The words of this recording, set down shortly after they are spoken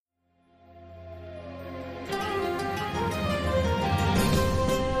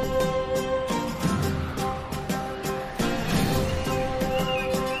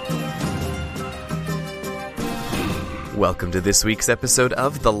Welcome to this week's episode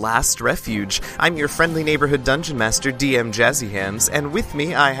of The Last Refuge. I'm your friendly neighborhood dungeon master, DM Jazzy Hands, and with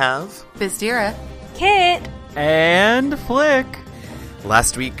me I have... Bizdira. Kit. And Flick.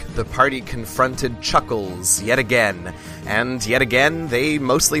 Last week, the party confronted Chuckles yet again, and yet again they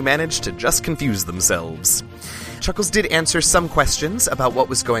mostly managed to just confuse themselves. Chuckles did answer some questions about what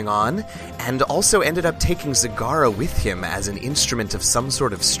was going on, and also ended up taking Zagara with him as an instrument of some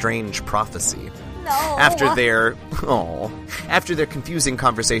sort of strange prophecy. No. After their confusing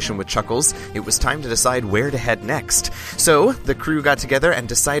conversation with Chuckles, it was time to decide where to head next. So, the crew got together and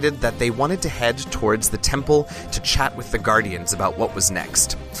decided that they wanted to head towards the temple to chat with the Guardians about what was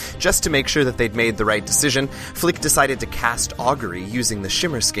next. Just to make sure that they'd made the right decision, Flick decided to cast Augury using the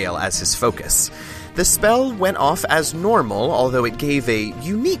Shimmer Scale as his focus. The spell went off as normal, although it gave a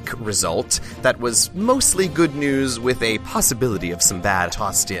unique result that was mostly good news with a possibility of some bad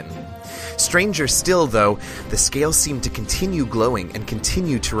tossed in. Stranger still, though, the scale seemed to continue glowing and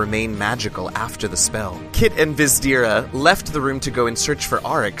continue to remain magical after the spell. Kit and Bizdira left the room to go in search for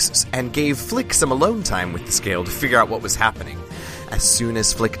Oryx and gave Flick some alone time with the scale to figure out what was happening. As soon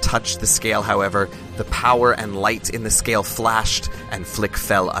as Flick touched the scale, however, the power and light in the scale flashed and Flick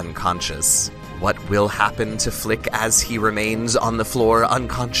fell unconscious. What will happen to Flick as he remains on the floor,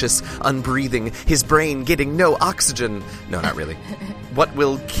 unconscious, unbreathing, his brain getting no oxygen? No, not really. What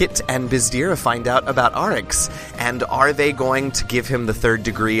will Kit and Bizdira find out about Oryx? And are they going to give him the third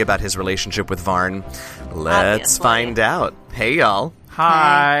degree about his relationship with Varn? Let's find out. Hey, y'all.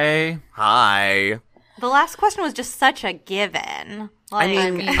 Hi. Hi. The last question was just such a given.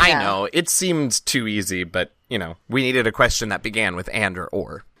 I know. It seemed too easy, but, we needed a question that began with and or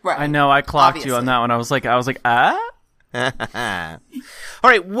or. Right. I know, I clocked you on that one. I was like, ah? All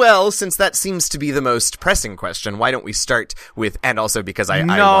right, well, since that seems to be the most pressing question, why don't we start with, and also because I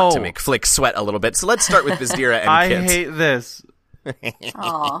want to make Flick sweat a little bit, so let's start with Bizdira and I Kit. hate this.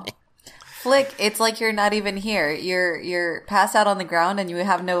 Aw. Flick, it's like you're not even here. You're passed out on the ground and you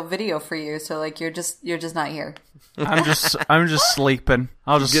have no video for you, so like you're just not here. I'm just sleeping.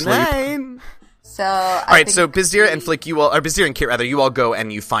 I'll just Good sleep. night. So All right, so Bizdira and Flick, Bizdira and Kit, rather, you all go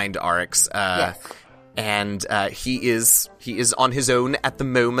and you find Oryx. Yes. And he is on his own at the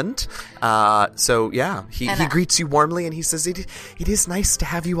moment. So yeah, he greets you warmly and he says, "It is nice to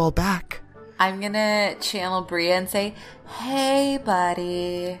have you all back." I'm gonna channel Bria and say, "Hey,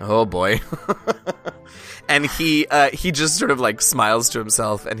 buddy." Oh boy. And he just sort of like smiles to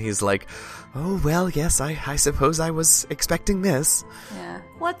himself and he's like, "Oh well, yes, I suppose I was expecting this." Yeah.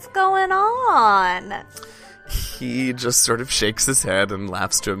 What's going on? He just sort of shakes his head and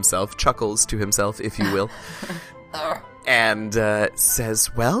laughs to himself, chuckles to himself, if you will, and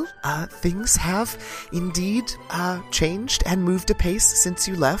says, "Well, things have indeed changed and moved apace since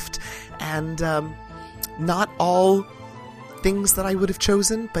you left, and not all things that I would have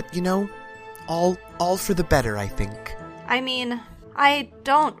chosen, but all for the better, I think." I mean, I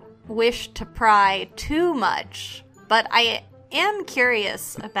don't wish to pry too much, but I am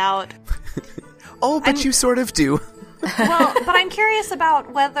curious about... Oh, but you sort of do. Well, but I'm curious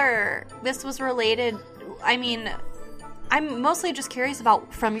about whether this was related... I mean, I'm mostly just curious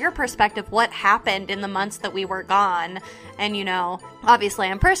about, from your perspective, what happened in the months that we were gone. And, obviously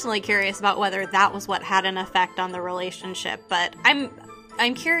I'm personally curious about whether that was what had an effect on the relationship. But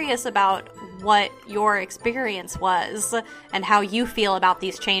I'm curious about what your experience was and how you feel about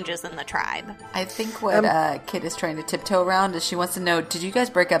these changes in the tribe. I think what Kit is trying to tiptoe around is she wants to know, did you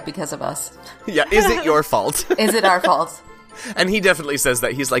guys break up because of us? Yeah, is it your fault? Is it our fault? And he definitely says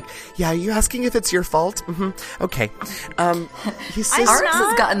that. He's like, "Yeah, are you asking if it's your fault?" Mm-hmm. Okay. He says, Oryx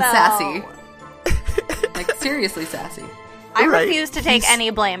has gotten though. sassy. Like, seriously sassy. I Right. refuse to take any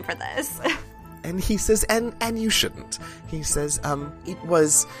blame for this. and he says, and you shouldn't. He says, it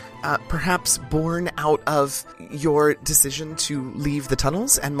was perhaps born out of your decision to leave the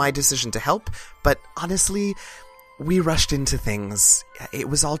tunnels and my decision to help, but honestly, we rushed into things. It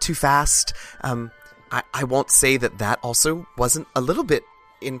was all too fast. I won't say that also wasn't a little bit,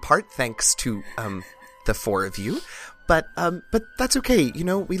 in part, thanks to the four of you, but that's okay.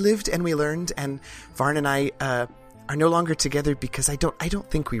 We lived and we learned, and Varn and I are no longer together because I don't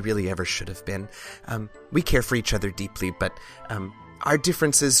think we really ever should have been. We care for each other deeply, but our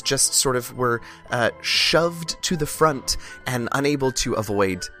differences just sort of were shoved to the front and unable to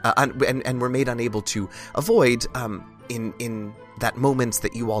avoid, and were made unable to avoid in that moment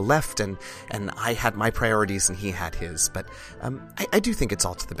that you all left, and I had my priorities and he had his, but I do think it's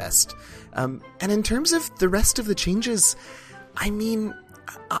all to the best. And in terms of the rest of the changes, I mean,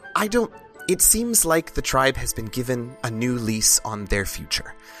 I don't... It seems like the tribe has been given a new lease on their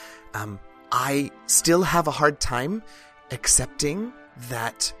future. I still have a hard time accepting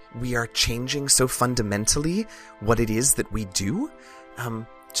that we are changing so fundamentally what it is that we do.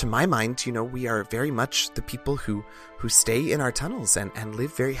 To my mind, we are very much the people who stay in our tunnels and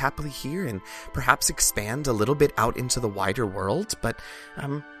live very happily here and perhaps expand a little bit out into the wider world. But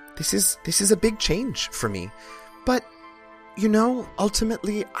this is a big change for me. But,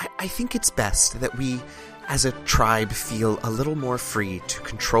 ultimately, I think it's best that we, as a tribe, feel a little more free to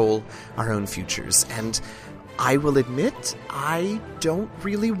control our own futures. And I will admit, I don't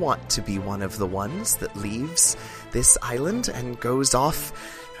really want to be one of the ones that leaves this island and goes off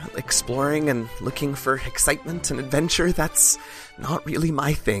exploring and looking for excitement and adventure. That's not really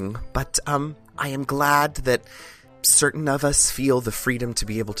my thing. But I am glad that certain of us feel the freedom to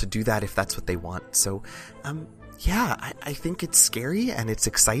be able to do that if that's what they want. So, I think it's scary and it's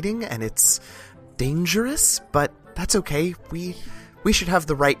exciting and it's dangerous, but that's okay. We should have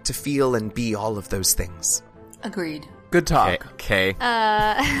the right to feel and be all of those things. Agreed. Good talk. Okay.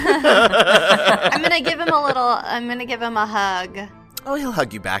 I'm gonna give him a hug. Oh, he'll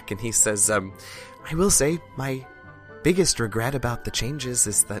hug you back, and he says, I will say my biggest regret about the changes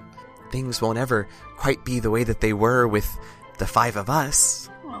is that things won't ever quite be the way that they were with the 5 of us.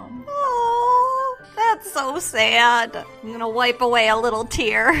 Oh, that's so sad. I'm gonna wipe away a little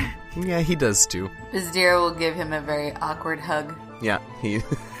tear. Yeah, he does too. Bizdira will give him a very awkward hug. Yeah,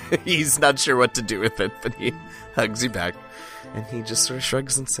 he's not sure what to do with it, but he hugs you back. And he just sort of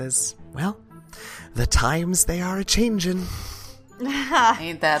shrugs and says, well, the times they are a-changin'.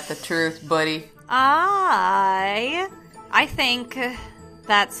 Ain't that the truth, buddy? I think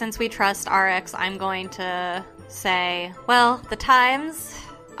that since we trust RX, I'm going to say, well, the times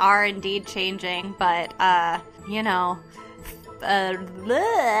are indeed changing, but, bleh,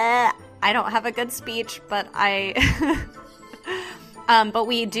 I don't have a good speech, but but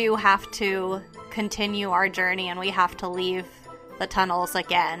we do have to continue our journey and we have to leave the tunnels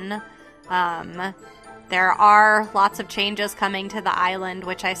again. There are lots of changes coming to the island,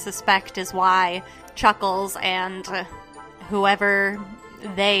 which I suspect is why Chuckles and whoever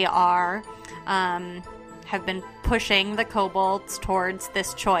they are have been pushing the kobolds towards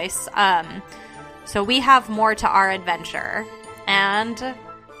this choice. So we have more to our adventure.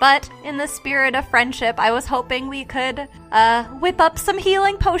 But in the spirit of friendship, I was hoping we could whip up some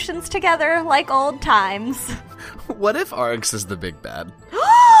healing potions together like old times. What if Arx is the big bad?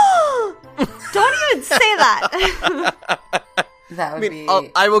 Don't even say that. That would be...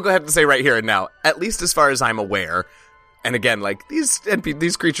 I will go ahead and say right here and now, at least as far as I'm aware, and again, like, these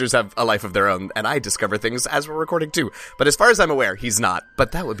creatures have a life of their own, and I discover things as we're recording too. But as far as I'm aware, he's not.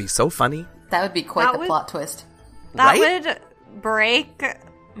 But that would be so funny. That would be quite the plot twist. That Right? would break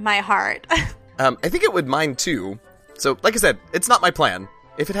my heart. I think it would mine too. So, like I said, it's not my plan.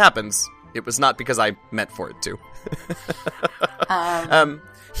 If it happens, it was not because I meant for it to.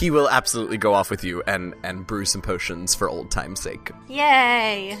 He will absolutely go off with you and brew some potions for old time's sake.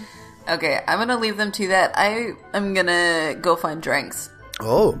 Yay. Okay, I'm gonna leave them to that. I'm gonna go find drinks.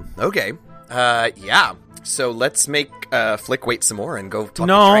 Oh, okay. Yeah. So let's make Flick wait some more and go talk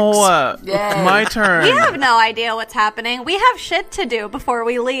to Drinks. Yay. My turn. We have no idea what's happening. We have shit to do before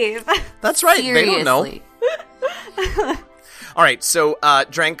we leave. That's right. Seriously. They don't know. All right. So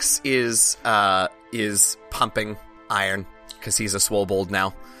Drinks is pumping iron because he's a swobold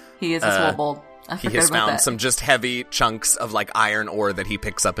now. He is a swobold. He has found some just heavy chunks of like iron ore that he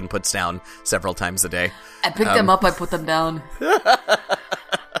picks up and puts down several times a day. I pick them up, I put them down.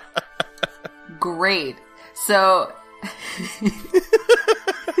 Great. So...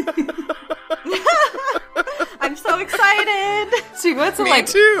 I'm so excited. She went to Me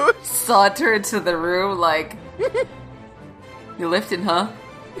too. saunter into the room like, you lifting, huh?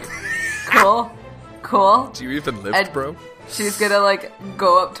 Cool. Do you even lift, And- bro? She's gonna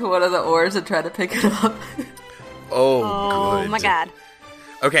go up to one of the oars and try to pick it up. Oh, good. my god.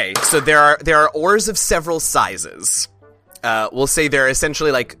 Okay, so there are oars of several sizes. We'll say there are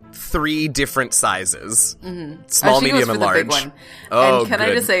essentially like 3 different sizes. Mm-hmm. Small, She goes medium, for and the large. big one. Oh, and can good.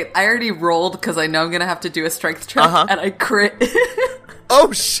 I just say, I already rolled because I know I'm gonna have to do a strength check, and I crit.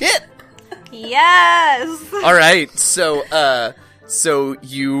 Oh, shit! Yes. All right, so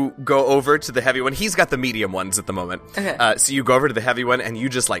you go over to the heavy one. He's got the medium ones at the moment. Okay. So you go over to the heavy one and you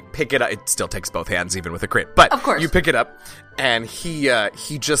just pick it up. It still takes both hands even with a crit. But Of course. you pick it up and he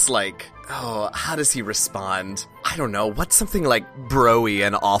just how does he respond? I don't know. What's something bro-y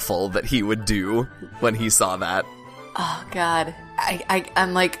and awful that he would do when he saw that? Oh God,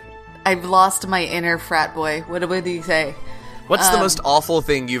 I'm I've lost my inner frat boy. What would he say? What's the most awful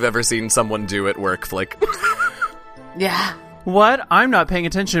thing you've ever seen someone do at work, Flick? Yeah. What? I'm not paying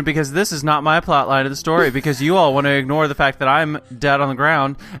attention because this is not my plot line of the story because you all want to ignore the fact that I'm dead on the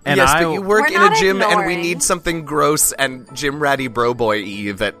ground. And yes, but you work We're in a not gym and we ignoring. need something gross and Gym Ratty Bro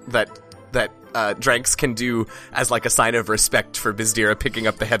Boy-y that Dranks can do as like a sign of respect for Bizdira picking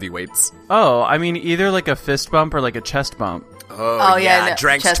up the heavyweights. Oh, I mean either like a fist bump or like a chest bump. Oh yeah, no,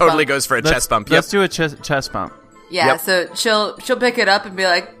 Dranks chest totally bump. goes for a chest bump. Yep. Let's do a chest bump. Yeah, Yep. so she'll pick it up and be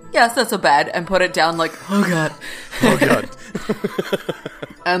like, yeah, it's not so bad, and put it down like, oh god. Oh god.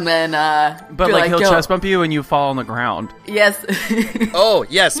 And then, But be like he'll "Yo." chest bump you and you fall on the ground. Yes. Oh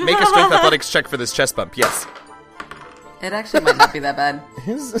yes, make a strength athletics check for this chest bump. Yes. It actually might not be that bad.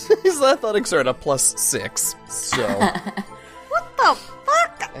 His athletics are at a +6, so What the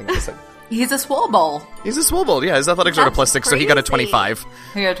fuck? I guess He's a swole bowl. he's a swole. Yeah, his athletics are at a That's +6, so he got a crazy. 25.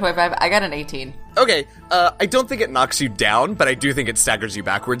 He got a 25. I got an 18. Okay, I don't think it knocks you down, but I do think it staggers you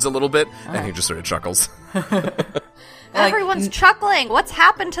backwards a little bit, and he just sort of chuckles. Everyone's chuckling. What's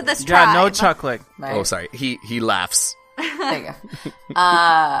happened to this Yeah, tribe? no chuckling. Right? Oh, sorry. He laughs. There you go.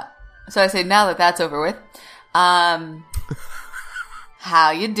 So I say, now that that's over with,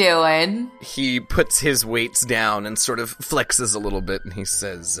 how you doing? He puts his weights down and sort of flexes a little bit, and he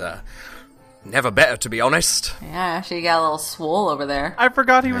says, never better, to be honest. Yeah, actually you got a little swole over there. I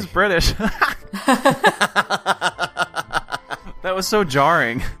forgot he was British. That was so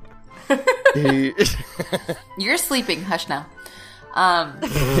jarring. You're sleeping. Hush now. Hey,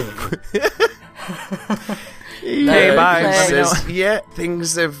 bye. He Let me know. says, yeah,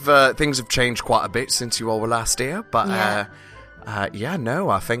 things have changed quite a bit since you all were last here, but yeah, no,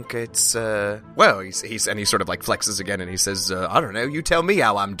 I think it's he's and he sort of like flexes again, and he says, I don't know, you tell me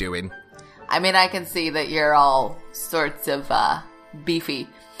how I'm doing. I mean, I can see that you're all sorts of beefy,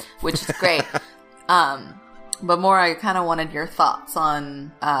 which is great. But more, I kind of wanted your thoughts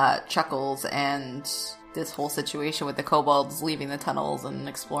on Chuckles and this whole situation with the kobolds leaving the tunnels and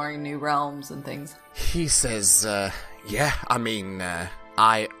exploring new realms and things. He says, yeah, I mean,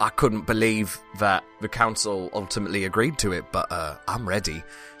 I couldn't believe that the council ultimately agreed to it, but I'm ready.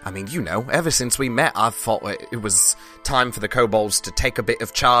 I mean, you know, ever since we met, I've thought it was time for the kobolds to take a bit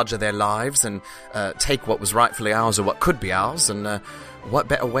of charge of their lives and take what was rightfully ours or what could be ours, and what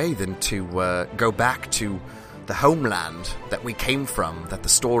better way than to go back to the homeland that we came from, that the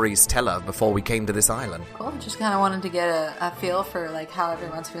stories tell of before we came to this island. Cool. Just kind of wanted to get a feel for like how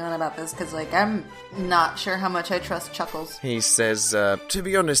everyone's feeling about this, because like I'm not sure how much I trust Chuckles. He says, to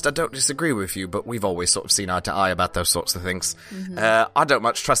be honest, I don't disagree with you, but we've always sort of seen eye to eye about those sorts of things. I don't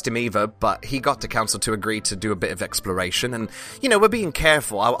much trust him either, but he got the council to agree to do a bit of exploration, and, you know, we're being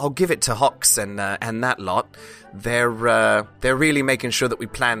careful. I'll give it to Hawks and that lot. They're really making sure that we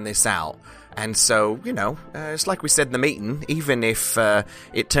plan this out. And so, you know, it's like we said in the meeting, even if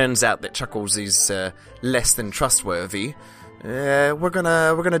it turns out that Chuckles is less than trustworthy, we're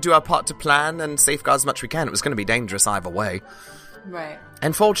gonna do our part to plan and safeguard as much as we can. It was gonna be dangerous either way. Right.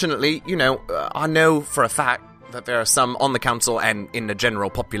 And fortunately, you know, I know for a fact that there are some on the council and in the general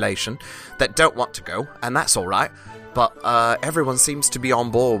population that don't want to go, and that's alright. But everyone seems to be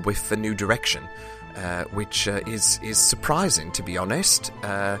on board with the new direction. Which is surprising, to be honest.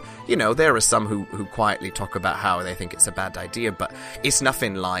 You know, there are some who quietly talk about how they think it's a bad idea, but it's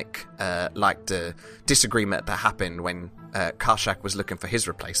nothing like the disagreement that happened when Karshak was looking for his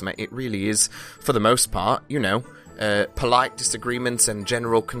replacement. It really is, for the most part, you know, polite disagreements and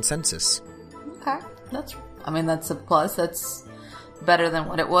general consensus. Okay. That's a plus. That's better than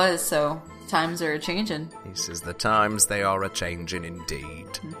what it was, so times are changing. He says, the times they are a-changing indeed.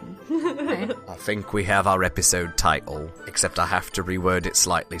 Right? I think we have our episode title, except I have to reword it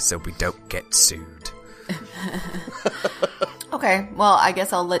slightly so we don't get sued. Okay, well, I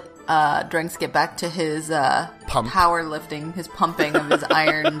guess I'll let Drinks get back to his powerlifting, his pumping of his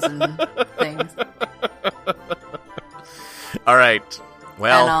irons and things. All right.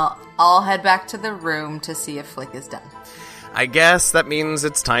 Well, And I'll head back to the room to see if Flick is done. I guess that means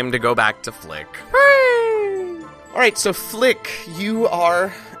it's time to go back to Flick. All right, so Flick, you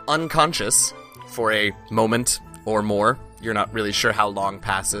are unconscious for a moment or more. You're not really sure how long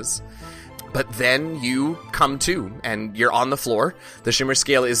passes. But then you come to, and you're on the floor. The shimmer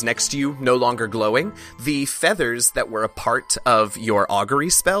scale is next to you, no longer glowing. The feathers that were a part of your augury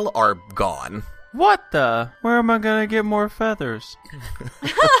spell are gone. What the? Where am I gonna get more feathers?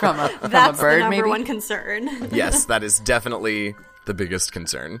 From a That's bird, the number maybe? one concern. Yes, that is definitely the biggest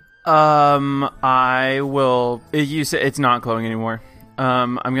concern. I will. You say it's not glowing anymore.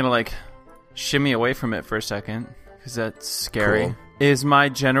 I'm gonna like shimmy away from it for a second because that's scary. Cool. Is my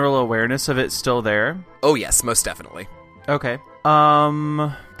general awareness of it still there? Oh yes, most definitely. Okay.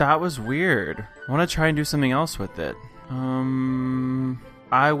 That was weird. I want to try and do something else with it.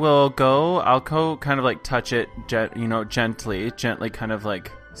 I will go. I'll go kind of like touch it, gently kind of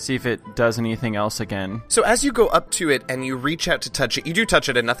like see if it does anything else again. So as you go up to it and you reach out to touch it, you do touch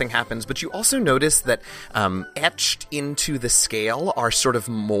it and nothing happens, but you also notice that etched into the scale are sort of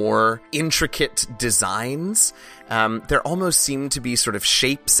more intricate designs. There almost seem to be sort of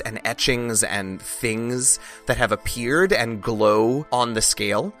shapes and etchings and things that have appeared and glow on the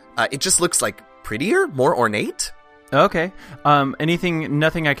scale. It just looks like prettier, more ornate. Okay.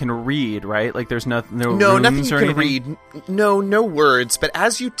 Nothing I can read, right? Like there's no runes nothing you or can anything? read. No words. But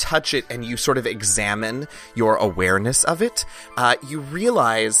as you touch it and you sort of examine your awareness of it, you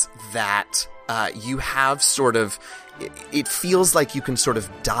realize that you have sort of. It feels like you can sort of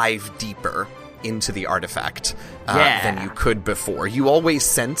dive deeper into the artifact than you could before. You always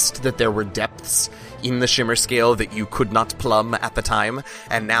sensed that there were depths in the shimmer scale that you could not plumb at the time,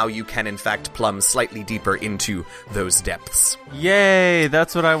 and now you can in fact plumb slightly deeper into those depths. Yay,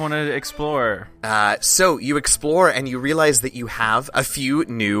 that's what I want to explore. So you explore and you realize that you have a few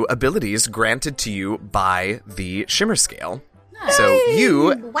new abilities granted to you by the shimmer scale. So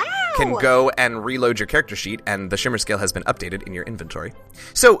you can go and reload your character sheet, and the shimmer scale has been updated in your inventory.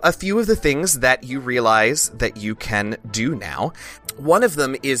 So a few of the things that you realize that you can do now. One of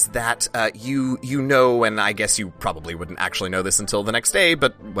them is that you know, and I guess you probably wouldn't actually know this until the next day,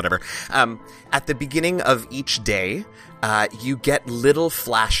 but whatever. At the beginning of each day, you get little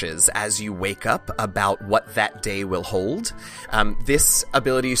flashes as you wake up about what that day will hold. This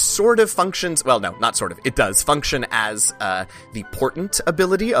ability sort of functions, well, no, not sort of, it does function as the portent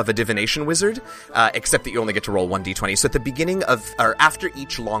ability of a divination wizard, except that you only get to roll 1d20. So at the beginning of, or after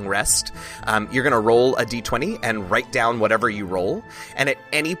each long rest, you're going to roll a d20 and write down whatever you roll. And at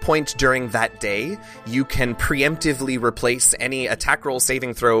any point during that day, you can preemptively replace any attack roll,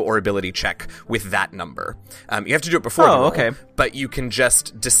 saving throw, or ability check with that number. You have to do it before the roll, okay. But you can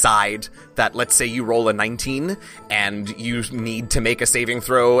just decide that, let's say you roll a 19 and you need to make a saving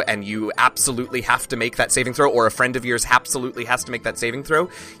throw and you absolutely have to make that saving throw, or a friend of yours absolutely has to make that saving throw.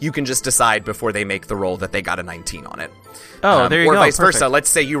 You can just decide before they make the roll that they got a 19 on it. Oh, there you go. Or vice Perfect. versa. Let's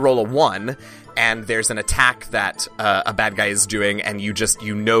say you roll a 1 and there's an attack that a bad guy is doing, and you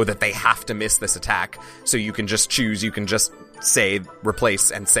know that they have to miss this attack, so you can just choose, you can just say,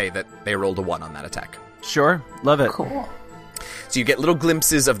 replace, and say that they rolled a 1 on that attack. Sure. Love it. Cool. So you get little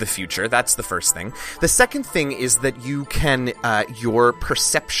glimpses of the future. That's the first thing. The second thing is that you can, your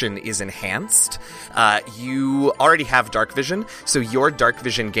perception is enhanced. You already have dark vision, so your dark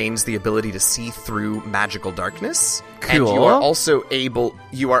vision gains the ability to see through magical darkness. Cool. And you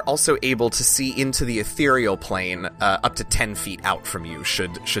are also able to see into the ethereal plane, up to 10 feet out from you,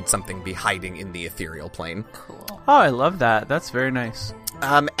 should something be hiding in the ethereal plane. Cool. Oh, I love that. That's very nice.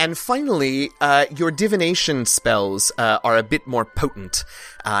 And finally, your divination spells are a bit more potent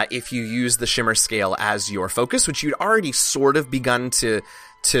if you use the shimmer scale as your focus, which you'd already sort of begun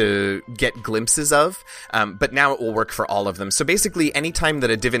to get glimpses of, but now it will work for all of them. So basically, anytime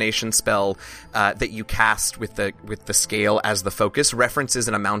that a divination spell that you cast with the scale as the focus references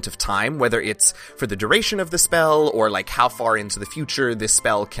an amount of time, whether it's for the duration of the spell or like how far into the future this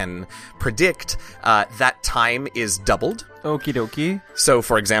spell can predict, that time is doubled. Okie dokie. So,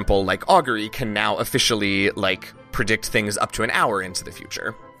 for example, like augury can now officially like predict things up to an hour into the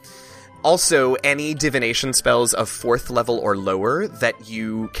future. Also, any divination spells of 4th level or lower that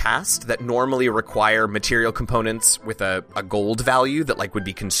you cast that normally require material components with a gold value that like would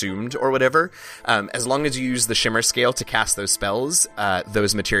be consumed or whatever, as long as you use the shimmer scale to cast those spells,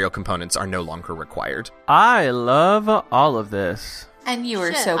 those material components are no longer required. I love all of this. And you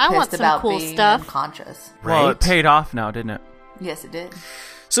were Shit, so I want pissed some about cool being stuff. unconscious. Well, Right? it paid off now, didn't it? Yes, it did.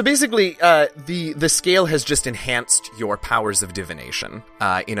 So basically, the scale has just enhanced your powers of divination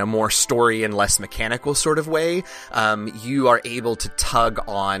in a more story and less mechanical sort of way. You are able to tug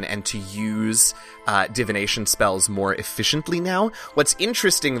on and to use divination spells more efficiently now. What's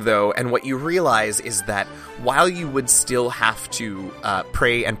interesting, though, and what you realize is that while you would still have to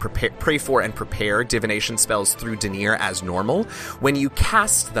pray for and prepare divination spells through Denier as normal, when you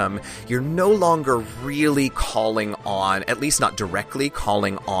cast them, you're no longer really calling on, at least not directly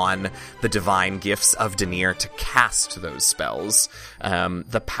calling on, the divine gifts of Denier to cast those spells.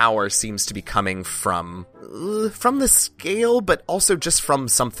 The power seems to be coming from the scale, but also just from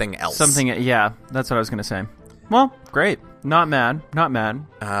something else. Yeah, that's what I was going to say. Well, great. Not mad.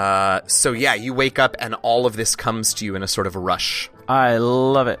 So yeah, you wake up and all of this comes to you in a sort of rush. I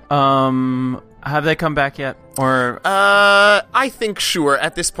love it. Have they come back yet? Or I think sure.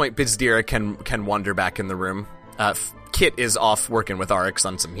 At this point, Bizdira can wander back in the room. Kit is off working with Arix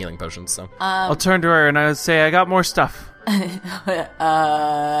on some healing potions, so. I'll turn to her and I'll say, I got more stuff.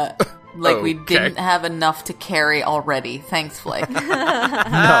 Like we Okay. didn't have enough to carry already. Thanks, Flake.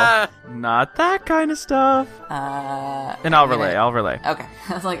 No, not that kind of stuff. And I'll relay. Okay.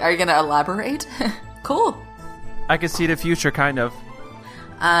 I was like, are you going to elaborate? Cool. I can see the future, kind of.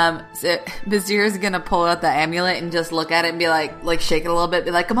 So Bazir's going to pull out the amulet and just look at it and be like shake it a little bit,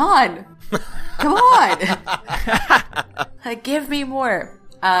 be like, come on. Come on. Like, give me more.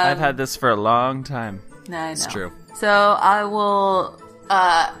 I've had this for a long time. No, I know. It's true. So I will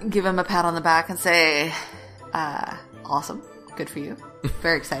give him a pat on the back and say, awesome. Good for you.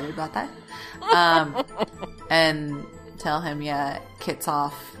 Very excited about that. And tell him, Kit's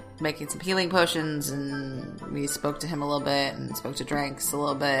off making some healing potions, and we spoke to him a little bit and spoke to Dranks a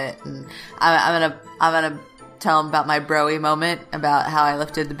little bit. And I'm gonna tell him about my broy moment, about how I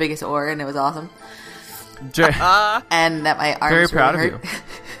lifted the biggest ore and it was awesome. And that my arms Very proud really of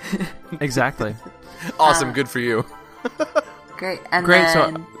hurt. you. Exactly. Awesome. Good for you. Great. And Great.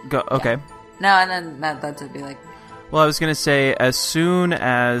 then, So go. Okay. no, and then that's would be like, Well, I was going to say, as soon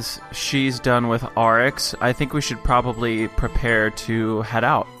as she's done with Oryx, I think we should probably prepare to head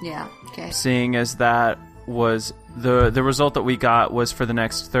out. yeah, okay. Seeing as that was the result that we got was for the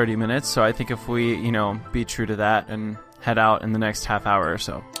next 30 minutes. So I think if we, be true to that and head out in the next half hour or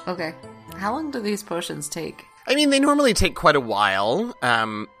so. Okay. How long do these potions take? I mean, they normally take quite a while,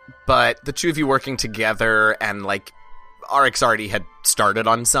 but the two of you working together and, Arix already had started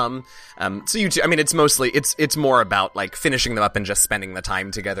on some. So you two, I mean, it's more about, finishing them up and just spending the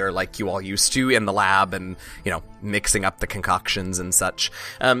time together like you all used to in the lab and, mixing up the concoctions and such.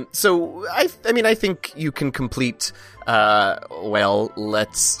 So, I think you can complete,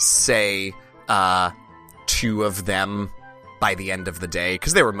 let's say, 2 of them by the end of the day,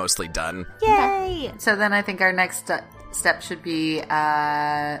 because they were mostly done. Yay! So then I think our next step should be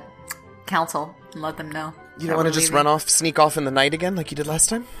council and let them know. You don't want to just run off, sneak off in the night again like you did last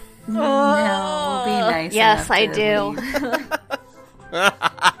time? No, be nice. Yes, enough I to do. leave.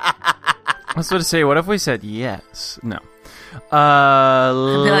 I was going to say, what if we said yes? No. like,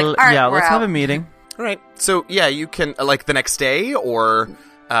 "All right, yeah, we're let's have out." a meeting. All right. So, yeah, you can, the next day, or...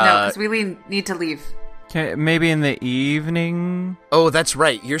 No, because we need to leave. Okay, maybe in the evening. Oh, that's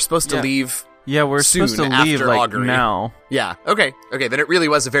right. You're supposed to Yeah. leave... Yeah, we're Soon supposed to leave after augury. now. Yeah, okay. Okay, then it really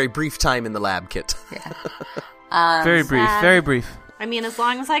was a very brief time in the lab, Kit. Yeah. Very brief. sad. Very brief. I mean, as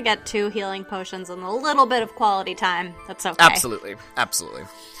long as I get 2 healing potions and a little bit of quality time, that's okay. Absolutely. Absolutely.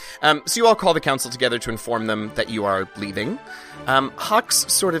 So you all call the council together to inform them that you are leaving.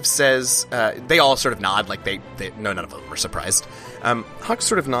 Hux sort of says... they all sort of nod, none of them were surprised. Hux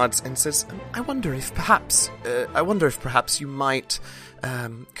sort of nods and says, I wonder if perhaps you might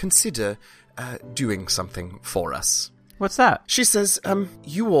consider doing something for us. What's that? She says,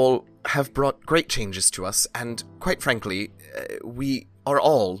 you all have brought great changes to us, and quite frankly, we are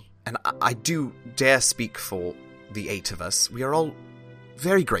all, and I do dare speak for the 8 of us, we are all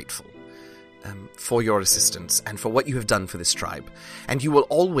very grateful for your assistance and for what you have done for this tribe. And you will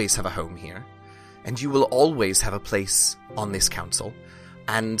always have a home here, and you will always have a place on this council,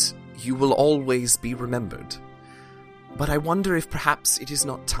 and you will always be remembered. But I wonder if perhaps it is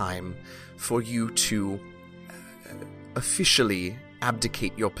not time for you to officially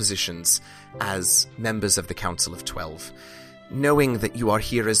abdicate your positions as members of the Council of 12. Knowing that you are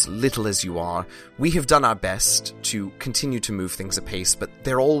here as little as you are, we have done our best to continue to move things apace, but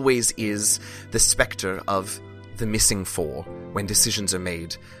there always is the specter of the missing 4 when decisions are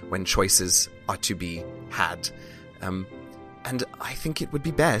made, when choices are to be had. And I think it would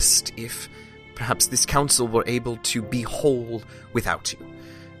be best if perhaps this council were able to be whole without you.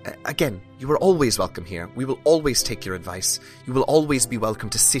 Again, you are always welcome here. We will always take your advice. You will always be welcome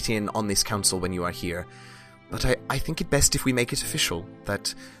to sit in on this council when you are here. But I think it best if we make it official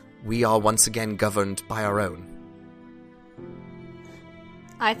that we are once again governed by our own.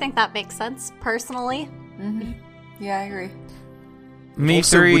 I think that makes sense, personally. Yeah, I agree. Me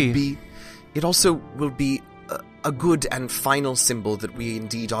 3. It also will be a good and final symbol that we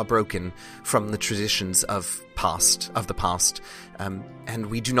indeed are broken from the traditions of the past. And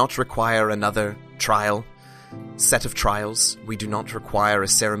we do not require another set of trials. We do not require a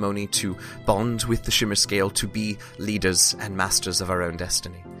ceremony to bond with the Shimmer Scale to be leaders and masters of our own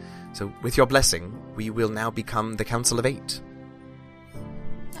destiny. So with your blessing, we will now become the Council of 8.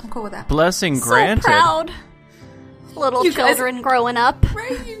 I'm cool with that. Blessing granted. So proud. Little You guys- children growing up.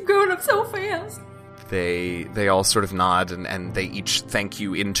 Right? You've grown up so fast. They all sort of nod and they each thank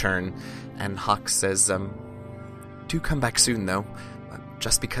you in turn. And Hux says, do come back soon, though.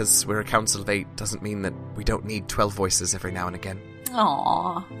 Just because we're a Council of 8 doesn't mean that we don't need 12 voices every now and again.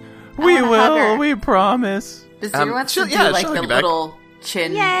 Aww. We wanna hug her. will. We promise. Bazir wants to do like the little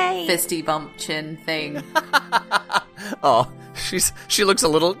chin, fisty bump chin thing. Oh, she looks a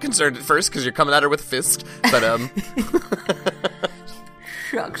little concerned at first because you're coming at her with a fist, but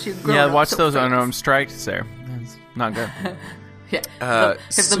Shucks, you watch those unarmed strikes there. That's not good. Yeah.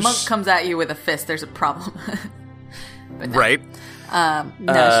 If the monk comes at you with a fist, there's a problem. But no. Right? No, she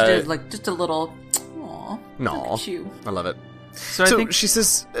does like just a little. Aw, no, look at you. I love it. So I think she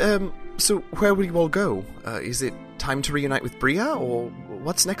says, so where will you all go? Is it time to reunite with Bria, or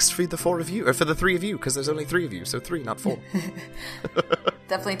what's next for the four of you, or for the three of you? Because there's only three of you, so 3, not 4.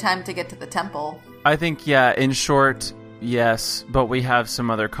 Definitely time to get to the temple. I think, in short, yes, but we have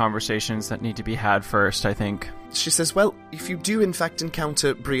some other conversations that need to be had first, I think. She says, well, if you do in fact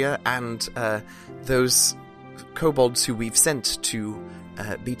encounter Bria and those kobolds who we've sent to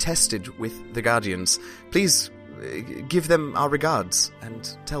be tested with the Guardians, please give them our regards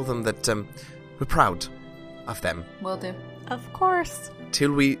and tell them that we're proud of them. Will do. Of course.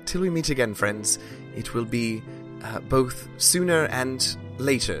 Till we meet again, friends, it will be both sooner and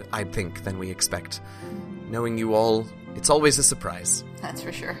later, I think, than we expect. Knowing you all, it's always a surprise. That's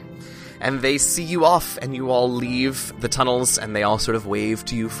for sure. And they see you off, and you all leave the tunnels, and they all sort of wave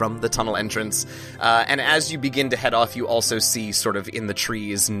to you from the tunnel entrance. And as you begin to head off, you also see sort of in the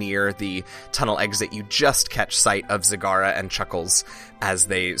trees near the tunnel exit, you just catch sight of Zagara and Chuckles as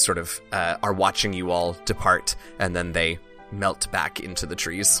they sort of are watching you all depart, and then they melt back into the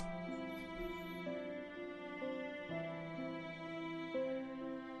trees.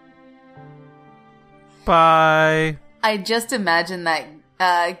 Bye. I just imagine that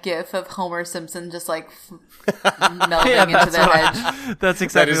gif of Homer Simpson just like melting into the hedge. That's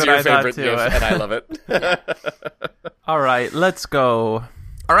exactly what I thought too. GIF, and I love it. All right, let's go.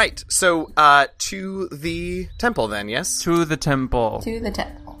 All right, so to the temple then, yes? To the temple. To the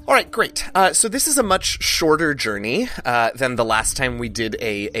temple. All right, great. So this is a much shorter journey than the last time we did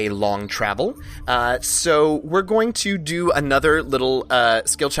a long travel. So we're going to do another little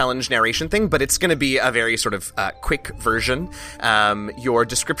skill challenge narration thing, but it's going to be a very sort of quick version. Your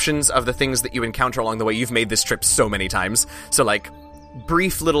descriptions of the things that you encounter along the way, you've made this trip so many times. So like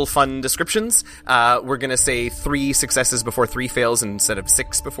brief little fun descriptions. We're going to say 3 successes before 3 fails instead of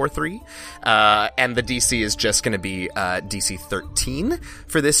 6 before 3. And the DC is just going to be DC 13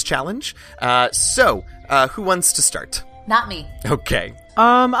 for this challenge. So who wants to start? Not me. Okay.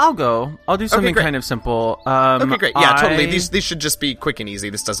 I'll go. I'll do something kind of simple. Okay, great. Yeah, totally. These should just be quick and easy.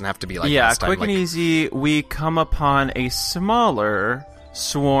 This doesn't have to be like last time. Quick and easy. We come upon a smaller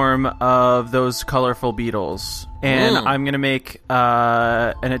swarm of those colorful beetles, and I'm gonna make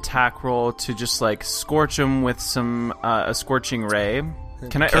an attack roll to just like scorch them with some a scorching ray.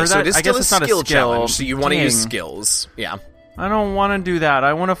 Can I? Okay, so it is still it's a not skill a skill challenge, so you want to use skills. Yeah. I don't want to do that.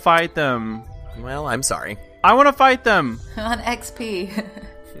 I want to fight them. Well, I'm sorry. I want to fight them on XP.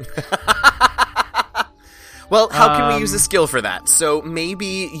 Well, how can we use a skill for that? So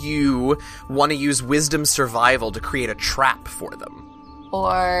maybe you want to use Wisdom Survival to create a trap for them.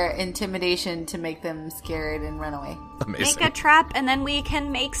 Or intimidation to make them scared and run away. Amazing. Make a trap, and then we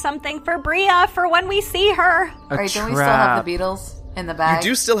can make something for Bria for when we see her. All right, don't we still have the beetles in the bag?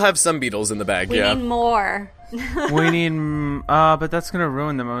 You do still have some beetles in the bag, we yeah. We need more. We need, but that's gonna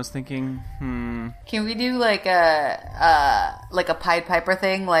ruin them. I was thinking, Can we do like a Pied Piper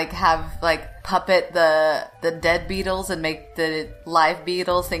thing? Like have like puppet the dead beetles and make the live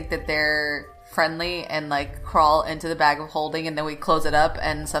beetles think that they're friendly and like crawl into the bag of holding, and then we close it up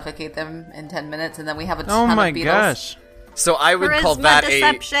and suffocate them in 10 minutes, and then we have a ton of beetles. Gosh. So I would call Charisma that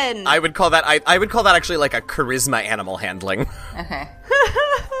deception. I would call that actually like a charisma animal handling. Okay.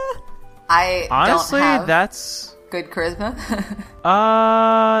 I Honestly, don't have that's good charisma.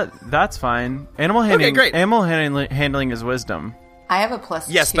 That's fine. Animal handling. Okay, great. Animal handling is wisdom. I have a plus.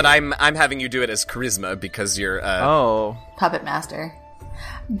 Yes, 2. but I'm having you do it as charisma because you're Puppet master.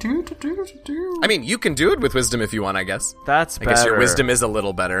 I mean, you can do it with wisdom if you want, I guess. That's better. I guess your wisdom is a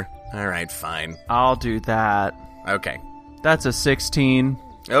little better. All right, fine. I'll do that. Okay. That's a 16.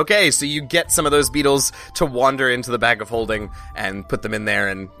 Okay, so you get some of those beetles to wander into the bag of holding and put them in there,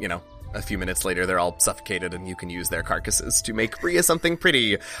 and, you know, a few minutes later they're all suffocated and you can use their carcasses to make Bria something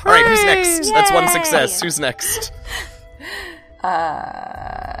pretty. All right, who's next? Yay! That's one success. Who's next?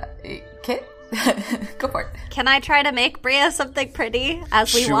 Kit? Go for it. Can I try to make Bria something pretty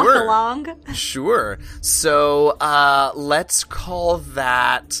as we Sure. walk along? Sure. So, let's call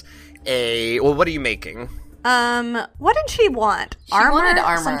that a... Well, what are you making? What did she want? She wanted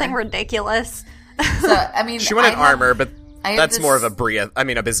armor. Something ridiculous. So, I mean, She wanted armor, but I have that's this- more of a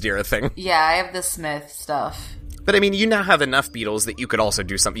Bizdira thing. Yeah, I have the smith stuff. But I mean, you now have enough beetles that you could also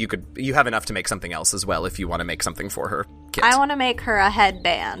do something. You have enough to make something else as well if you want to make something for her, Kit. I want to make her a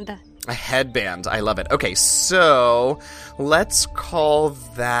headband. A headband. I love it. Okay, so let's call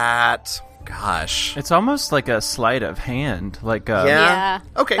that... Gosh. It's almost like a sleight of hand. Like a... Yeah,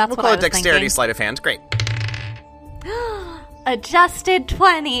 Okay, that's we'll what call I it was dexterity thinking. sleight of hand. Great. Adjusted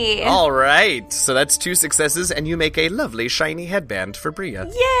 20. All right. So that's 2 successes, and you make a lovely shiny headband for Bria.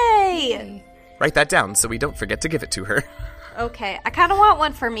 Yay! Write that down so we don't forget to give it to her. Okay, I kind of want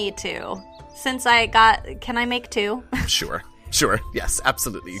one for me too. Since I got... Can I make 2? Sure. Yes,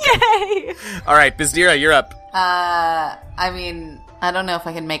 absolutely. You can. Yay! All right, Bizdira, you're up. I mean, I don't know if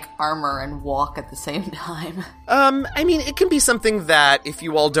I can make armor and walk at the same time. I mean, it can be something that, if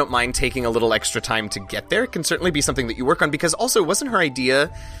you all don't mind taking a little extra time to get there, it can certainly be something that you work on, because also, wasn't her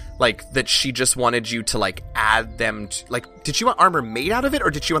idea, like, that she just wanted you to, like, add them to, like, did she want armor made out of it, or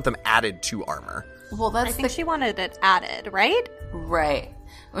did she want them added to armor? Well, I that's think she wanted it added, right? right.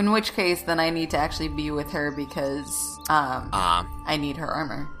 In which case, then I need to actually be with her because I need her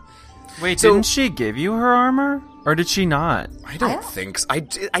armor. Wait, So- didn't she give you her armor? Or did she not? I don't think so. I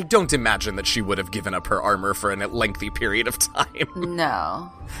don't imagine that she would have given up her armor for a lengthy period of time.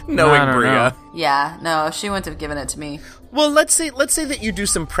 No. Knowing I don't Bria. know. Yeah, no, she wouldn't have given it to me. Well, let's say that you do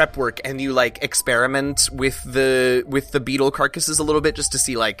some prep work and you like experiment with the beetle carcasses a little bit just to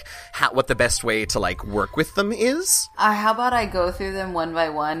see like what the best way to like work with them is. How about I go through them one by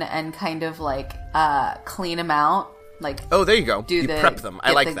one and kind of like clean them out? Like, Oh, there you go. do You the prep them. I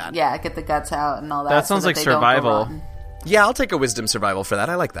get like the- that. Yeah, get the guts out and all that. That so sounds like they don't go survival. rotten. Yeah, I'll take a wisdom survival for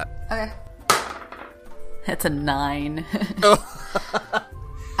that. I like that. Okay. That's a 9. Oh.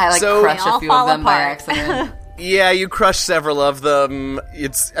 I like So- crush They all a few fall of them by apart. accident. Yeah, you crush several of them.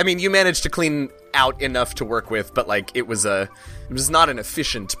 You managed to clean out enough to work with, but like it was not an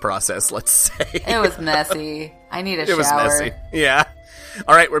efficient process, let's say. It was messy. I need a shower. It was messy. Yeah.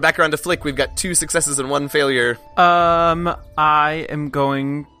 All right, we're back around to Flick. We've got 2 successes and 1 failure. I am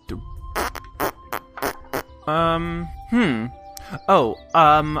going to...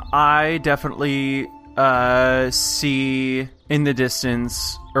 I definitely, see in the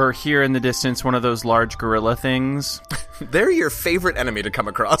distance, or hear in the distance, one of those large gorilla things. They're your favorite enemy to come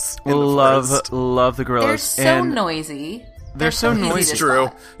across in the forest. Love the They're gorillas. so and noisy. They're so easy to noisy. It's true.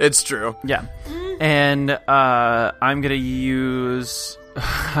 spot. It's true. Yeah. And, I'm gonna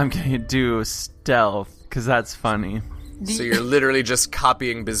do stealth, because that's funny. So you're literally just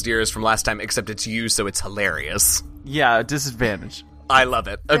copying Bizdira's from last time, except it's you, so it's hilarious. Yeah, disadvantage. I love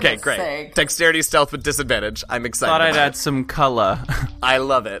it. Okay, goodness great. sake. Dexterity stealth with disadvantage. I'm excited. Thought I'd about add some color. I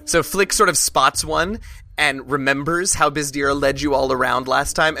love it. So Flick sort of spots one and remembers how Bizdira led you all around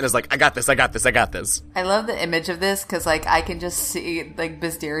last time and is like, I got this. I love the image of this because, like, I can just see, like,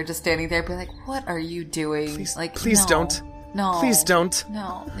 Bizdira just standing there, be like, "What are you doing? Please no, don't. No, Please don't.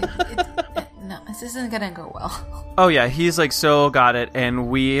 No, no, this isn't gonna go well." Oh yeah, he's like, so got it, and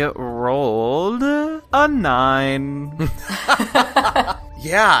we rolled a 9.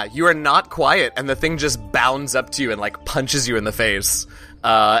 Yeah, you are not quiet, and the thing just bounds up to you and, like, punches you in the face.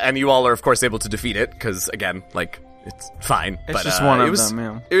 And you all are, of course, able to defeat it, because, again, like, it's fine. It's just one of them,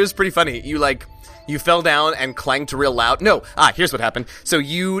 yeah. It was pretty funny. You fell down and clanged real loud. No, here's what happened. So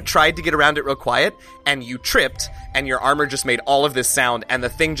you tried to get around it real quiet, and you tripped, and your armor just made all of this sound, and the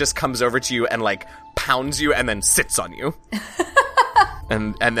thing just comes over to you and, like, pounds you and then sits on you.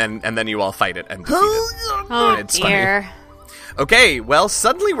 and then you all fight it and defeat it. Oh, It's funny. dear. Okay, well,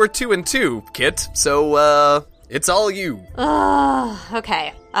 suddenly we're 2 and 2, Kit. So, it's all you.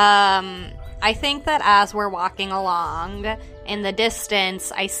 Okay. I think that as we're walking along, in the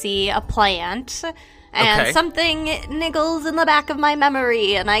distance, I see a plant, and Okay. something niggles in the back of my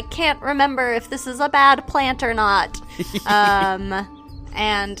memory, and I can't remember if this is a bad plant or not.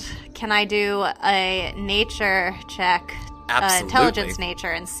 And can I do a nature check? Absolutely. Intelligence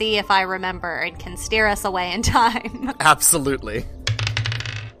nature, and see if I remember and can steer us away in time. Absolutely.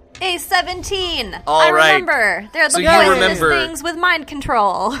 A 17! All I right. remember. They're So the you poisonous remember- things with mind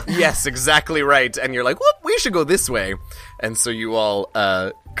control. Yes, exactly right. And you're like, whoop, we should go this way. And so you all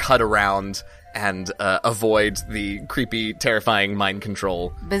cut around and avoid the creepy, terrifying mind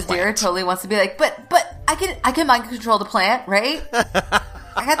control. Bizdira totally wants to be like, but I can mind control the plant, right?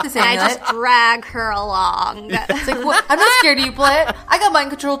 I got this And I amulet. just drag her along. It's like, what? I'm not scared of you, plant. I got mind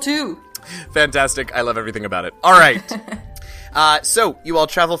control too. Fantastic. I love everything about it. All right. So you all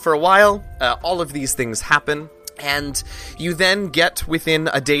travel for a while. All of these things happen. And you then get within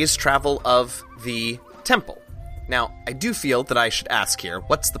a day's travel of the temple. Now, I do feel that I should ask here,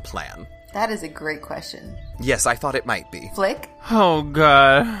 what's the plan? That is a great question. Yes, I thought it might be. Flick? Oh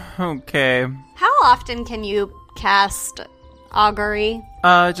god. Okay. How often can you cast augury?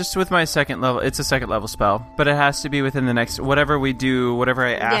 Just with my second level. It's a second level spell, but it has to be within the next. Whatever we do, whatever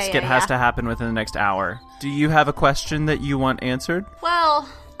I ask, it has to happen within the next hour. Do you have a question that you want answered? Well,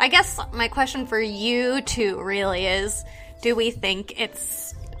 I guess my question for you two really is: do we think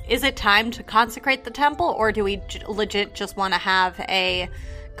is it time to consecrate the temple, or do we legit just want to have a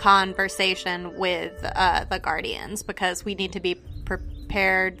conversation with the Guardians, because we need to be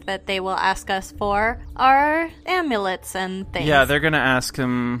prepared that they will ask us for our amulets and things? Yeah, they're gonna ask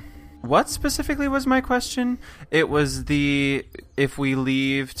him. What specifically was my question? It was if we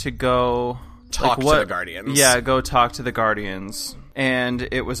leave to go Talk to the Guardians. Yeah, go talk to the Guardians. And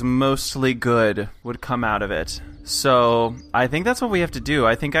it was mostly good would come out of it. So I think that's what we have to do.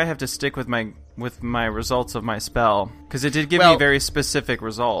 I think I have to stick with my results of my spell, because it did give me very specific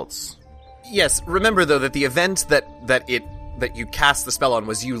results. Yes, remember though that the event that you cast the spell on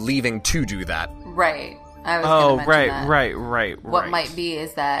was you leaving to do that. Right. I was going to mention that. Right. What might be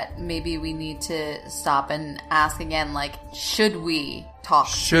is that maybe we need to stop and ask again, like, should we talk?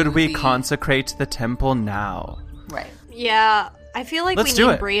 Should we consecrate the temple now? Right. Yeah. I feel like we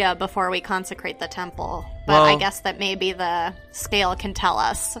need Bria before we consecrate the temple, but I guess that maybe the scale can tell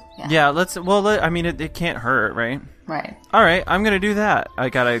us. Yeah, I mean, it can't hurt, right? Right. All right, I'm going to do that. I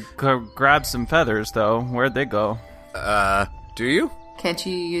got to go grab some feathers, though. Where'd they go? Do you? Can't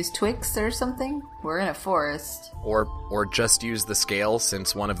you use twigs or something? We're in a forest. Or just use the scale,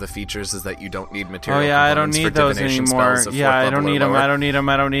 since one of the features is that you don't need material. Oh yeah, I don't need those anymore. Yeah, I don't need them. I don't need them.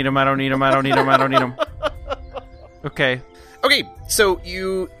 I don't need them. I don't need them. I don't need them. I don't need them. Okay. Okay, so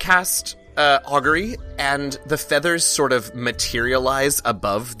you cast augury, and the feathers sort of materialize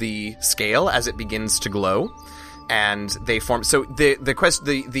above the scale as it begins to glow, and they form. So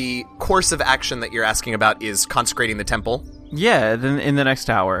the course of action that you're asking about is consecrating the temple. Yeah, then in the next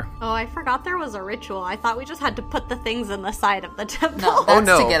hour. Oh, I forgot there was a ritual. I thought we just had to put the things in the side of the temple. No,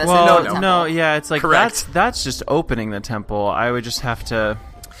 that's to get us into the temple. No, yeah, it's like correct. That's just opening the temple. I would just have to.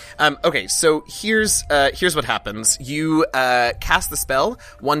 Okay, so here's what happens. You cast the spell,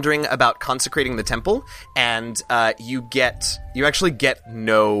 wondering about consecrating the temple, and you actually get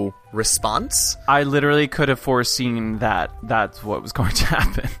no response. I literally could have foreseen that that's what was going to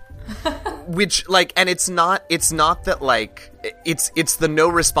happen. Which, like, and it's not that, like, it's the no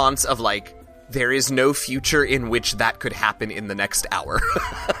response of, like, there is no future in which that could happen in the next hour.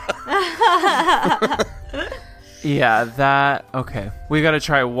 Yeah, okay. We gotta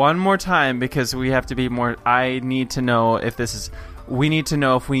try one more time, because we have to be more. I need to know if this is. We need to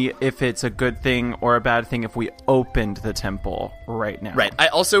know if it's a good thing or a bad thing if we opened the temple right now. Right. I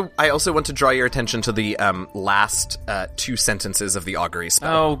also want to draw your attention to the last two sentences of the augury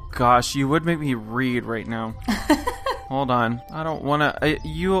spell. Oh gosh, you would make me read right now. Hold on, I don't want to.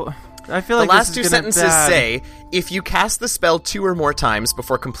 I feel like the last two sentences say, if you cast the spell 2 or more times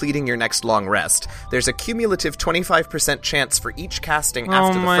before completing your next long rest, there's a cumulative 25% chance for each casting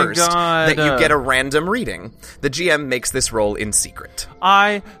after the first that you get a random reading. The GM makes this roll in secret.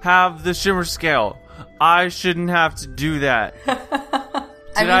 I have the Shimmer Scale. I shouldn't have to do that.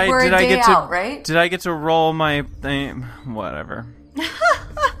 We're a day out, right? Did I get to roll my thing? Whatever.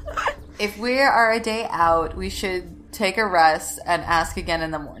 If we are a day out, we should take a rest and ask again in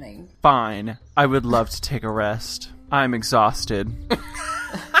the morning. Fine. I would love to take a rest. I'm exhausted. I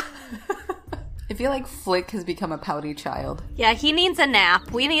feel like Flick has become a pouty child. Yeah, he needs a nap.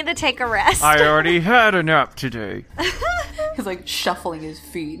 We need to take a rest. I already had a nap today. He's like shuffling his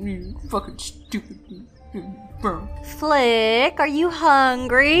feet. Fucking stupid. Flick, are you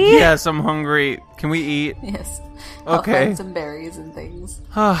hungry? Yes, I'm hungry. Can we eat? Yes. Okay. I'll find some berries and things.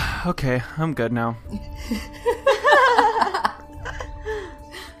 Okay, I'm good now.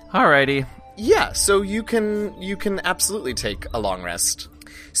 Alrighty. Yeah, so you can absolutely take a long rest.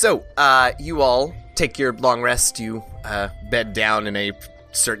 So, you all take your long rest. You bed down in a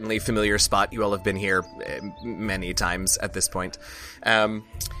certainly familiar spot. You all have been here many times at this point.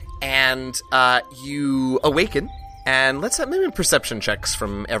 And you awaken. And let's have maybe perception checks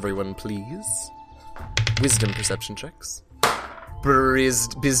from everyone, please. Wisdom perception checks.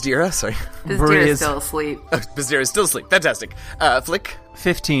 Bizdira, sorry. Bizdira is still asleep. Bizdira is still asleep. Fantastic. Flick.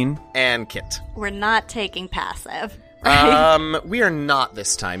 15. And Kit. We're not taking passive. We are not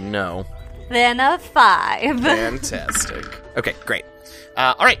this time, no. Then a 5. Fantastic. Okay, great.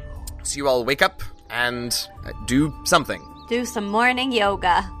 All right. So you all wake up and do something. Do some morning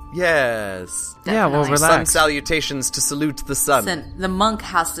yoga. Yes. Definitely. Yeah, well, relax. Sun salutations to salute the sun. Listen, the monk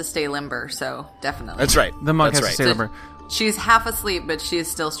has to stay limber, so definitely. That's right. The monk That's has to right. stay limber. She's half asleep, but she is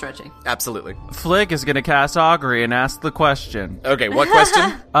still stretching. Absolutely. Flick is going to cast augury and ask the question. Okay, what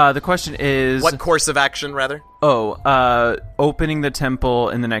question? The question is... What course of action, rather? Opening the temple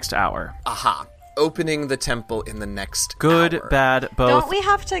in the next hour. Aha. Opening the temple in the next Good, hour. bad, both. Don't we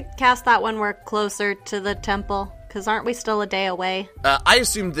have to cast that when we're closer to the temple? Because aren't we still a day away? I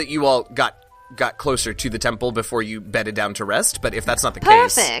assumed that you all got closer to the temple before you bedded down to rest, but if that's not the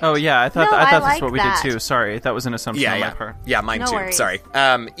case... Perfect. Oh, yeah, I thought No, that's like what we that. did too. Sorry, that was an assumption on my part. Yeah, mine No too. worries. Sorry.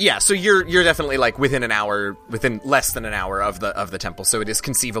 So you're definitely like within less than an hour of the temple. So it is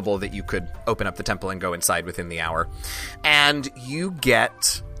conceivable that you could open up the temple and go inside within the hour. And you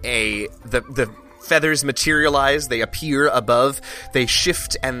get the feathers materialize, they appear above, they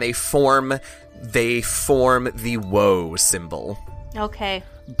shift and they form the woe symbol. Okay.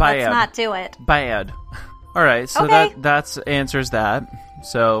 Bad. Let's not do it. Bad. All right, so Okay. that answers that.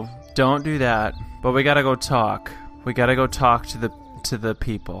 So don't do that. But we gotta go talk. We gotta go talk to the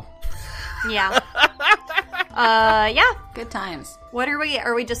people. Yeah. Yeah. Good times. What are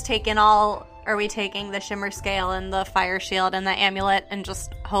we just taking are we taking the shimmer scale and the fire shield and the amulet and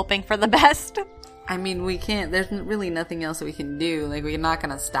just hoping for the best? I mean, we can't. There's really nothing else that we can do. Like, we're not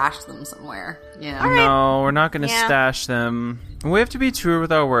gonna stash them somewhere. You know. No, we're not gonna Yeah. stash them. We have to be true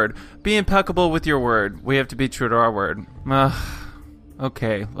with our word. Be impeccable with your word. We have to be true to our word.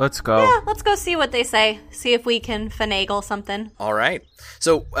 Okay, let's go. Yeah, let's go see what they say. See if we can finagle something. All right.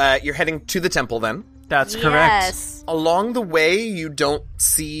 So you're heading to the temple then. That's correct. Yes. Along the way, you don't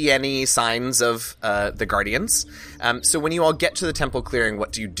see any signs of the Guardians. So when you all get to the temple clearing,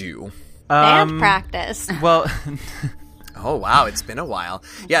 what do you do? Band practice. Well, Oh, wow, it's been a while.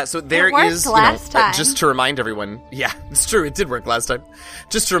 Yeah, so there worked is, last time. just to remind everyone, yeah, it's true, it did work last time.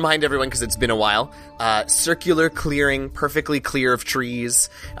 Just to remind everyone, because it's been a while, circular clearing, perfectly clear of trees,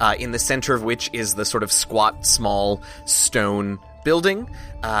 in the center of which is the sort of squat, small stone building.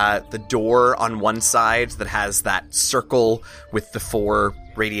 The door on one side that has that circle with the 4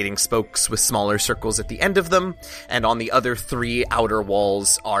 radiating spokes with smaller circles at the end of them, and on the other 3 outer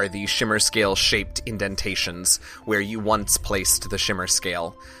walls are the shimmer scale shaped indentations where you once placed the shimmer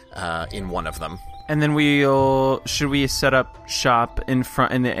scale in one of them. and then should we set up shop in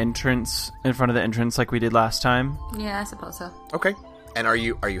front of the entrance like we did last time? Yeah, I suppose so. Okay. And are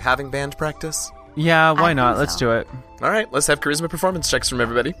you having band practice? Yeah, why I not? think Let's so. do it. All right, let's have charisma performance checks from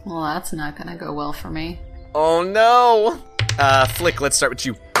everybody. Well, that's not gonna go well for me. Oh no! Flick, let's start with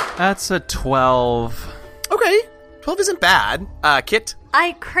you. That's a 12. Okay, 12 isn't bad. Kit?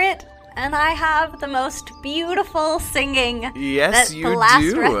 I crit, and I have the most beautiful singing Yes, that you the last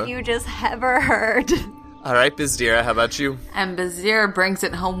do. refuge has ever heard. All right, Bizdira, how about you? And Bazir brings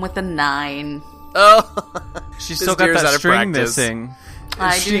it home with a 9. Oh! She's still got Bizdira's out that of string practice. missing.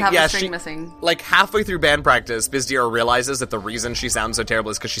 I do have a she- string missing. Like, halfway through band practice, Bizdira realizes that the reason she sounds so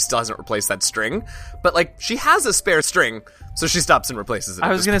terrible is because she still hasn't replaced that string. But, like, she has a spare string, so she stops and replaces it. I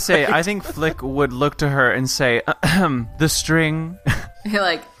was going to say, I think Flick would look to her and say, the string. You're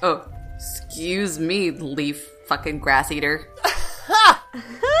like, oh, excuse me, leaf fucking grass eater.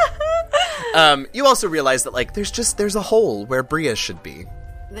 You also realize that, like, there's a hole where Bria should be.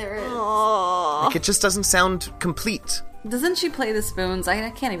 There is. Like, it just doesn't sound complete. Doesn't she play the spoons?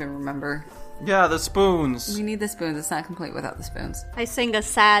 I can't even remember. Yeah, the spoons. We need the spoons. It's not complete without the spoons. I sing a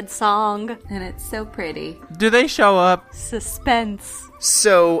sad song. And it's so pretty. Do they show up? Suspense.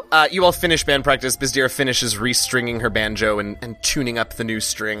 So, you all finish band practice. Bizdira finishes restringing her banjo and tuning up the new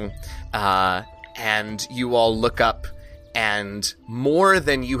string. And you all look up, and more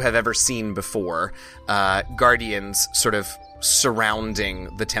than you have ever seen before, guardians sort of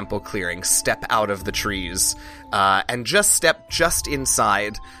surrounding the temple clearing step out of the trees and step just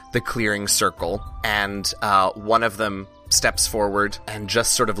inside the clearing circle. And one of them steps forward and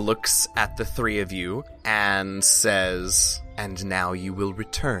just sort of looks at the 3 of you and says, "And now you will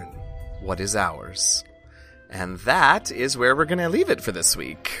return what is ours." And that is where we're going to leave it for this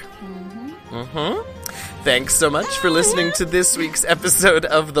week. Thanks so much for listening to this week's episode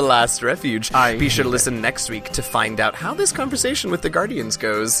of The Last Refuge. Be sure to listen next week to find out how this conversation with the Guardians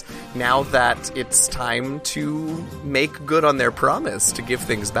goes now that it's time to make good on their promise to give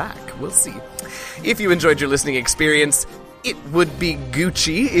things back. We'll see. If you enjoyed your listening experience, it would be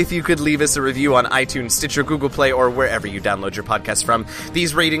Gucci if you could leave us a review on iTunes, Stitcher, Google Play, or wherever you download your podcast from.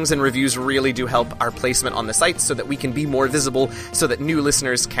 These ratings and reviews really do help our placement on the site so that we can be more visible, so that new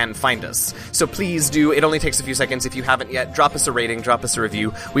listeners can find us. So please do. It only takes a few seconds. If you haven't yet, drop us a rating, drop us a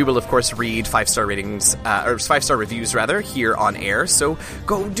review. We will, of course, read 5-star ratings, or 5-star reviews, rather, here on air. So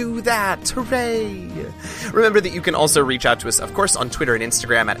go do that. Hooray! Remember that you can also reach out to us, of course, on Twitter and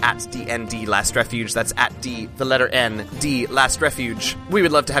Instagram at DND Last Refuge. That's at D, the letter N, D, D&D Last Refuge. We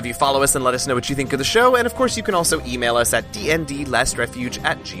would love to have you follow us and let us know what you think of the show, and of course you can also email us at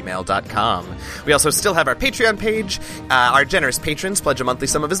dndlastrefuge@gmail.com. We also still have our Patreon page. Our generous patrons pledge a monthly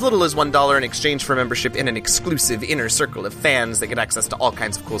sum of as little as $1 in exchange for membership in an exclusive inner circle of fans that get access to all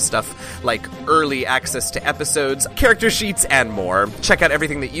kinds of cool stuff, like early access to episodes, character sheets, and more. Check out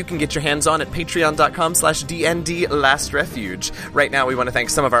everything that you can get your hands on at patreon.com/dndlastrefuge. Right now, we want to thank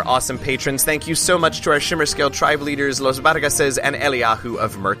some of our awesome patrons. Thank you so much to our Shimmerscale tribe leaders, Los Vargases and Eliahu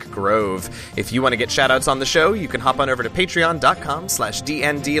of Merk Grove. If you want to get shoutouts on the show, you can hop on over to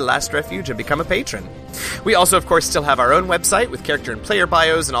patreon.com/dndlastrefuge and become a patron. We also, of course, still have our own website with character and player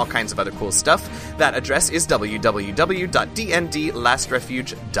bios and all kinds of other cool stuff. That address is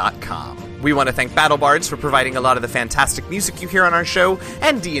www.dndlastrefuge.com. We want to thank BattleBards for providing a lot of the fantastic music you hear on our show,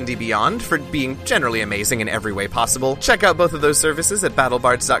 and D&D Beyond for being generally amazing in every way possible. Check out both of those services at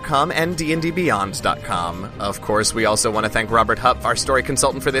battlebards.com and dndbeyond.com. Of course, we also want to thank Robert Hupp, our story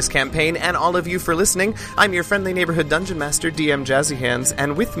consultant for this campaign, and all of you for listening. I'm your friendly neighborhood dungeon master, DM Jazzy Hands,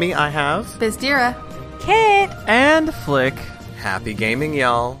 and with me I have... Bizdira. Kit. And Flick. Happy gaming,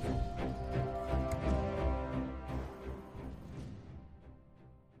 y'all.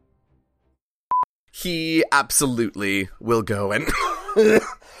 He absolutely will go and...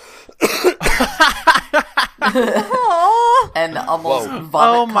 And almost vomit.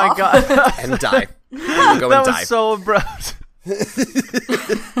 Oh my cough. god. and die. He will go That and was die. so abrupt.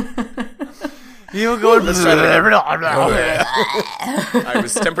 You'll go and... I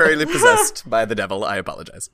was temporarily possessed by the devil. I apologize.